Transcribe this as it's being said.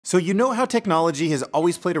So you know how technology has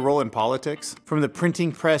always played a role in politics? From the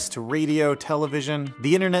printing press to radio, television,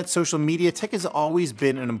 the internet, social media, tech has always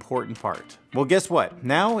been an important part. Well, guess what?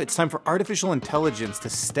 Now it's time for artificial intelligence to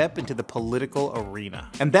step into the political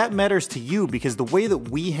arena. And that matters to you because the way that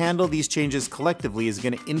we handle these changes collectively is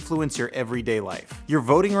going to influence your everyday life, your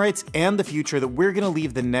voting rights, and the future that we're going to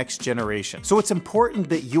leave the next generation. So it's important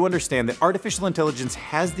that you understand that artificial intelligence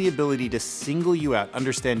has the ability to single you out,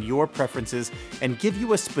 understand your preferences, and give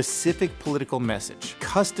you a specific political message,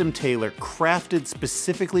 custom tailored, crafted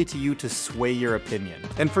specifically to you to sway your opinion.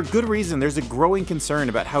 And for good reason, there's a growing concern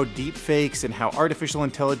about how deepfakes and how artificial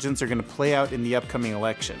intelligence are going to play out in the upcoming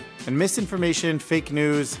election. And misinformation, fake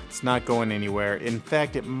news, it's not going anywhere. In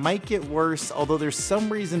fact, it might get worse, although there's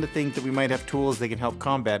some reason to think that we might have tools that can help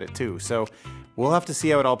combat it too. So we'll have to see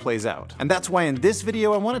how it all plays out. And that's why in this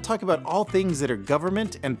video, I want to talk about all things that are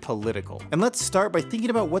government and political. And let's start by thinking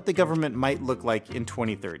about what the government might look like in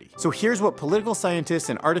 2030. So here's what political scientists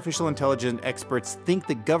and artificial intelligence experts think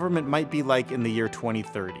the government might be like in the year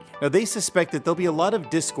 2030. Now, they suspect that there'll be a lot of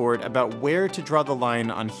discord about where to draw the line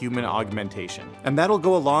on human augmentation. And that'll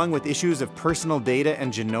go along with issues of personal data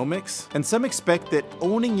and genomics. And some expect that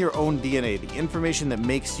owning your own DNA, the information that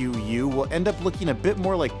makes you you, will end up looking a bit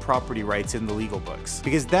more like property rights in the legal books,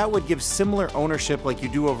 because that would give similar ownership like you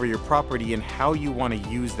do over your property and how you want to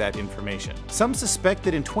use that information. Some suspect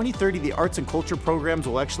that in 2030 the arts and culture programs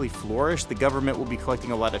will actually flourish, the government will be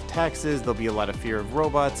collecting a lot of taxes, there'll be a lot of fear of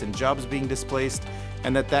robots and jobs being displaced,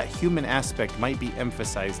 and that human aspect might be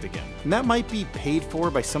emphasized again. And that might be paid for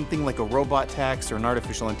by something like a robot tax or an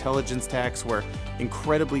artificial intelligence tax, where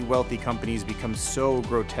incredibly wealthy companies become so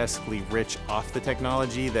grotesquely rich off the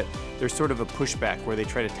technology that there's sort of a pushback where they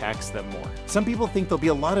try to tax them more. Some people think there'll be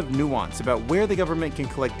a lot of nuance about where the government can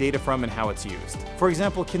collect data from and how it's used. For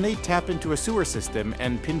example, can they tap into a sewer system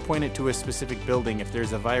and pinpoint it to a specific building if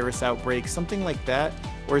there's a virus outbreak, something like that?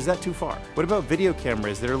 Or is that too far? What about video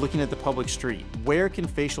cameras that are looking at the public street? Where can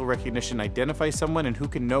facial recognition identify someone and who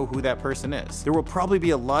can know who that person is? There will probably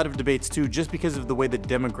be a lot of debates too, just because of the way the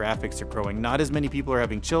demographics are growing. Not as many people are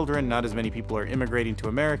having children, not as many people are immigrating to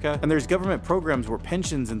America, and there's government programs where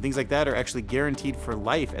pensions and things like that are actually guaranteed for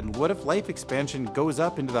life. And what if life expansion goes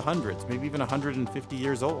up into the hundreds, maybe even 150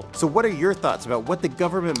 years old? So what are your thoughts about what the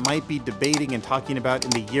government might be debating and talking about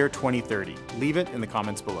in the year 2030? Leave it in the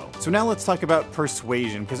comments below. So now let's talk about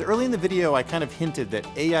persuasion, because early in the video I kind of hinted that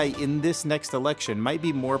AI in this next election might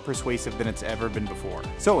be more persuasive than it's ever been before.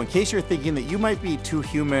 So in case you're thinking that you might be too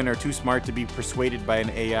human or too smart to be persuaded by an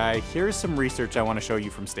AI, here's some research I want to show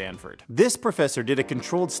you from Stanford. This professor did a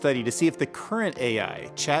controlled study to see if the current AI,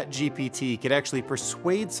 ChatGPT, could actually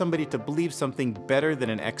persuade somebody to believe something better than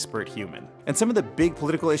an expert human. And some of the big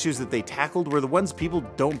political issues that they tackled were the ones people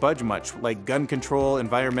don't budge much, like gun control,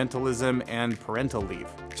 environmentalism, and parental leave.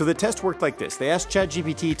 So the test worked like this. They asked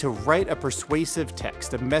ChatGPT to write a persuasive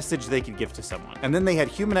text, a message they could give to someone. And then they had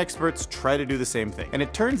human experts try to do the same thing. And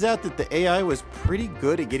it turns out that the AI was pretty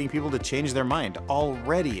good at getting people to change their mind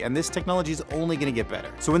already, and this technology is only going to get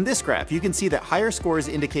better. So in this graph, you can see that higher scores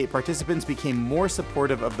indicate participants became more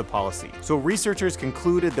supportive of the policy. So researchers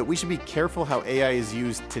concluded that we should be careful how AI is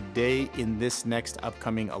used today in this next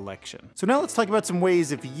upcoming election. So now let's talk about some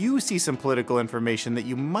ways if you see some political information that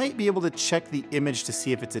you might be able to check the image to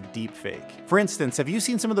see if it's a deep fake. For instance, have you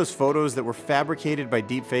seen some of those photos that were fabricated by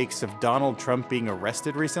deepfakes of Donald Trump being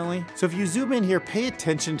arrested recently? So if you zoom in here, pay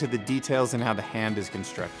attention to the details and how the hand is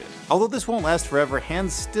constructed. Although this won't last forever,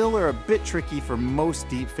 hands still are a bit tricky for most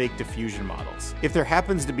deepfake diffusion models. If there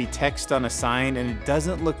happens to be text on a sign and it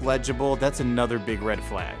doesn't look legible, that's another big red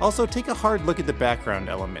flag. Also, take a hard look at the background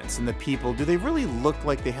elements and the people. Do they really look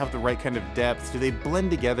like they have the right kind of depth? Do they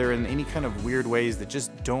blend together in any kind of weird ways that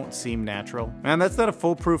just don't seem natural? And that's not a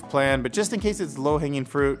foolproof plan, but just in case it's low-hanging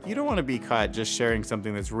fruit, you don't want to be caught just sharing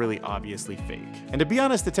something that's really obviously fake. And to be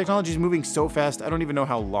honest, the technology is moving so fast, I don't even know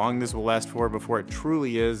how long this will last for before it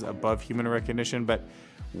truly is above human recognition, but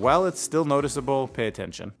while it's still noticeable, pay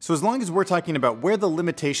attention. So as long as we're talking about where the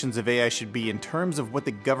limitations of AI should be in terms of what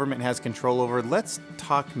the government has control over, let's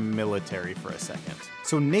talk military for a second.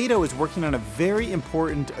 So NATO is working on a very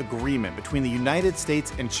important agreement between the United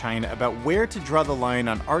States and China about where to draw the line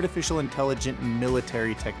on artificial intelligent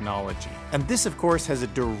military technology. And this, of course, has a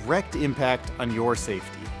direct impact on your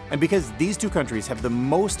safety. And because these two countries have the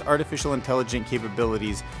most artificial intelligent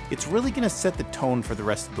capabilities, it's really going to set the tone for the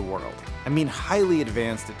rest of the world. I mean, highly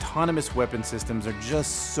advanced autonomous weapon systems are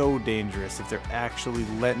just so dangerous if they're actually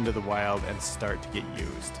let into the wild and start to get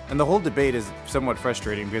used. And the whole debate is somewhat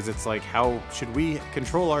frustrating because it's like, how should we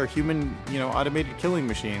control our human, automated killing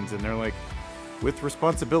machines? And they're like, with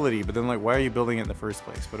responsibility, but then like, why are you building it in the first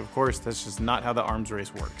place? But of course, that's just not how the arms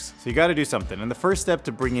race works. So you gotta do something, and the first step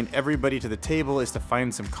to bringing everybody to the table is to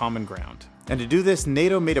find some common ground. And to do this,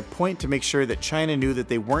 NATO made a point to make sure that China knew that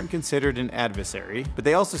they weren't considered an adversary, but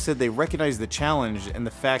they also said they recognized the challenge and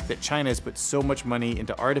the fact that China has put so much money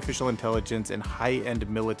into artificial intelligence and high-end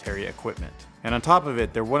military equipment. And on top of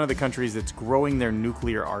it, they're one of the countries that's growing their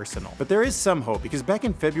nuclear arsenal. But there is some hope, because back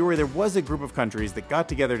in February, there was a group of countries that got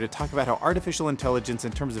together to talk about how artificial intelligence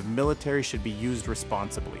in terms of military should be used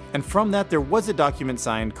responsibly. And from that, there was a document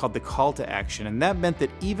signed called the Call to Action, and that meant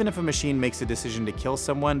that even if a machine makes a decision to kill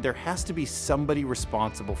someone, there has to be somebody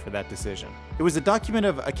responsible for that decision. It was a document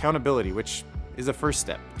of accountability, which is a first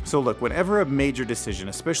step. So look, whenever a major decision,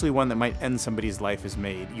 especially one that might end somebody's life, is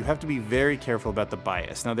made, you have to be very careful about the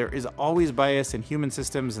bias. Now, there is always bias in human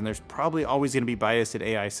systems, and there's probably always going to be bias in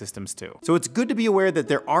AI systems too. So it's good to be aware that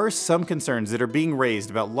there are some concerns that are being raised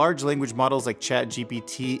about large language models like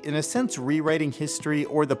ChatGPT, in a sense rewriting history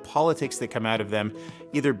or the politics that come out of them,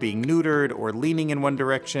 either being neutered or leaning in one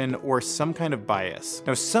direction or some kind of bias.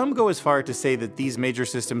 Now, some go as far to say that these major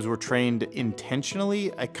systems were trained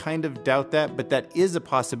intentionally. I kind of doubt that, but that is a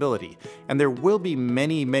possibility. And there will be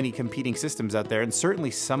many, many competing systems out there, and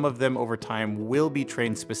certainly some of them over time will be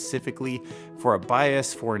trained specifically for a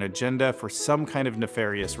bias, for an agenda, for some kind of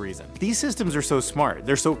nefarious reason. These systems are so smart,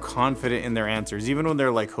 they're so confident in their answers, even when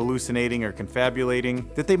they're like hallucinating or confabulating,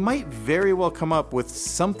 that they might very well come up with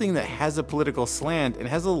something that has a political slant and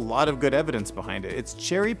has a lot of good evidence behind it. It's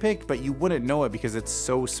cherry-picked, but you wouldn't know it because it's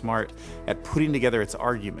so smart at putting together its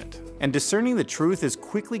argument. And discerning the truth is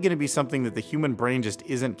quickly going to be something that the human brain just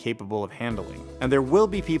isn't capable of handling. And there will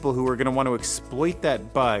be people who are going to want to exploit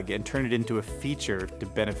that bug and turn it into a feature to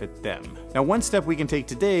benefit them. Now, one step we can take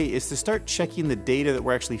today is to start checking the data that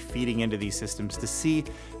we're actually feeding into these systems to see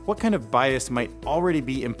what kind of bias might already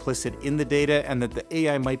be implicit in the data and that the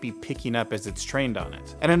AI might be picking up as it's trained on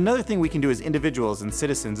it. And another thing we can do as individuals and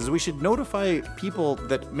citizens is we should notify people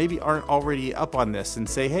that maybe aren't already up on this and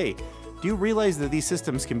say, hey, do you realize that these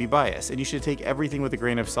systems can be biased and you should take everything with a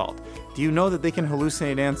grain of salt? Do you know that they can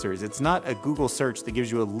hallucinate answers? It's not a Google search that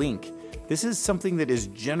gives you a link. This is something that is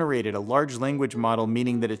generated, a large language model,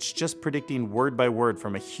 meaning that it's just predicting word by word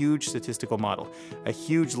from a huge statistical model, a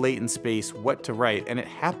huge latent space, what to write, and it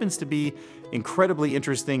happens to be incredibly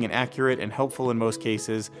interesting and accurate and helpful in most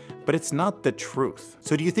cases, but it's not the truth.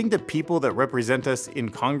 So do you think that people that represent us in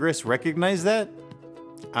Congress recognize that?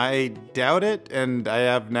 I doubt it, and I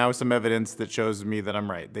have now some evidence that shows me that I'm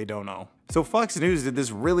right. They don't know. So Fox News did this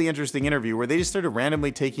really interesting interview where they just started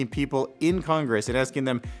randomly taking people in Congress and asking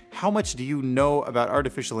them, how much do you know about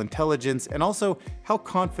artificial intelligence? And also, how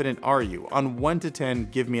confident are you? On 1 to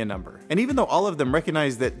 10, give me a number. And even though all of them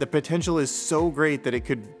recognize that the potential is so great that it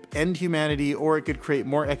could end humanity or it could create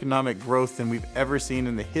more economic growth than we've ever seen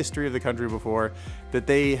in the history of the country before, that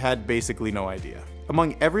they had basically no idea.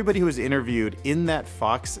 Among everybody who was interviewed in that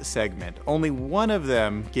Fox segment, only one of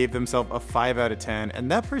them gave themselves a 5 out of 10, and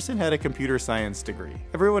that person had a computer science degree.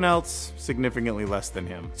 Everyone else, significantly less than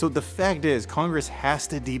him. So the fact is, Congress has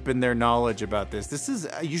to deepen their knowledge about this.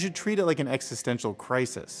 You should treat it like an existential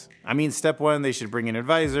crisis. I mean, step one, they should bring in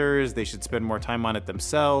advisors, they should spend more time on it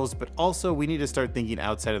themselves, but also we need to start thinking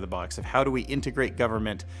outside of the box of how do we integrate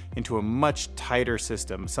government into a much tighter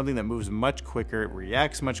system, something that moves much quicker,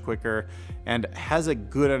 reacts much quicker, and has a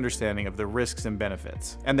good understanding of the risks and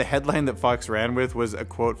benefits. And the headline that Fox ran with was a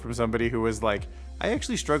quote from somebody who was like, I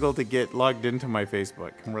actually struggle to get logged into my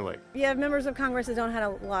Facebook. And we're like, you have members of Congress that don't know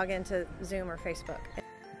how to log into Zoom or Facebook.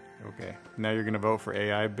 Okay, now you're gonna vote for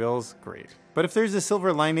AI bills? Great. But if there's a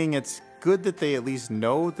silver lining, it's good that they at least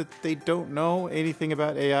know that they don't know anything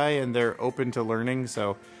about AI and they're open to learning.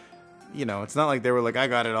 So, you know, it's not like they were like, I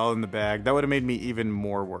got it all in the bag. That would have made me even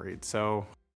more worried. So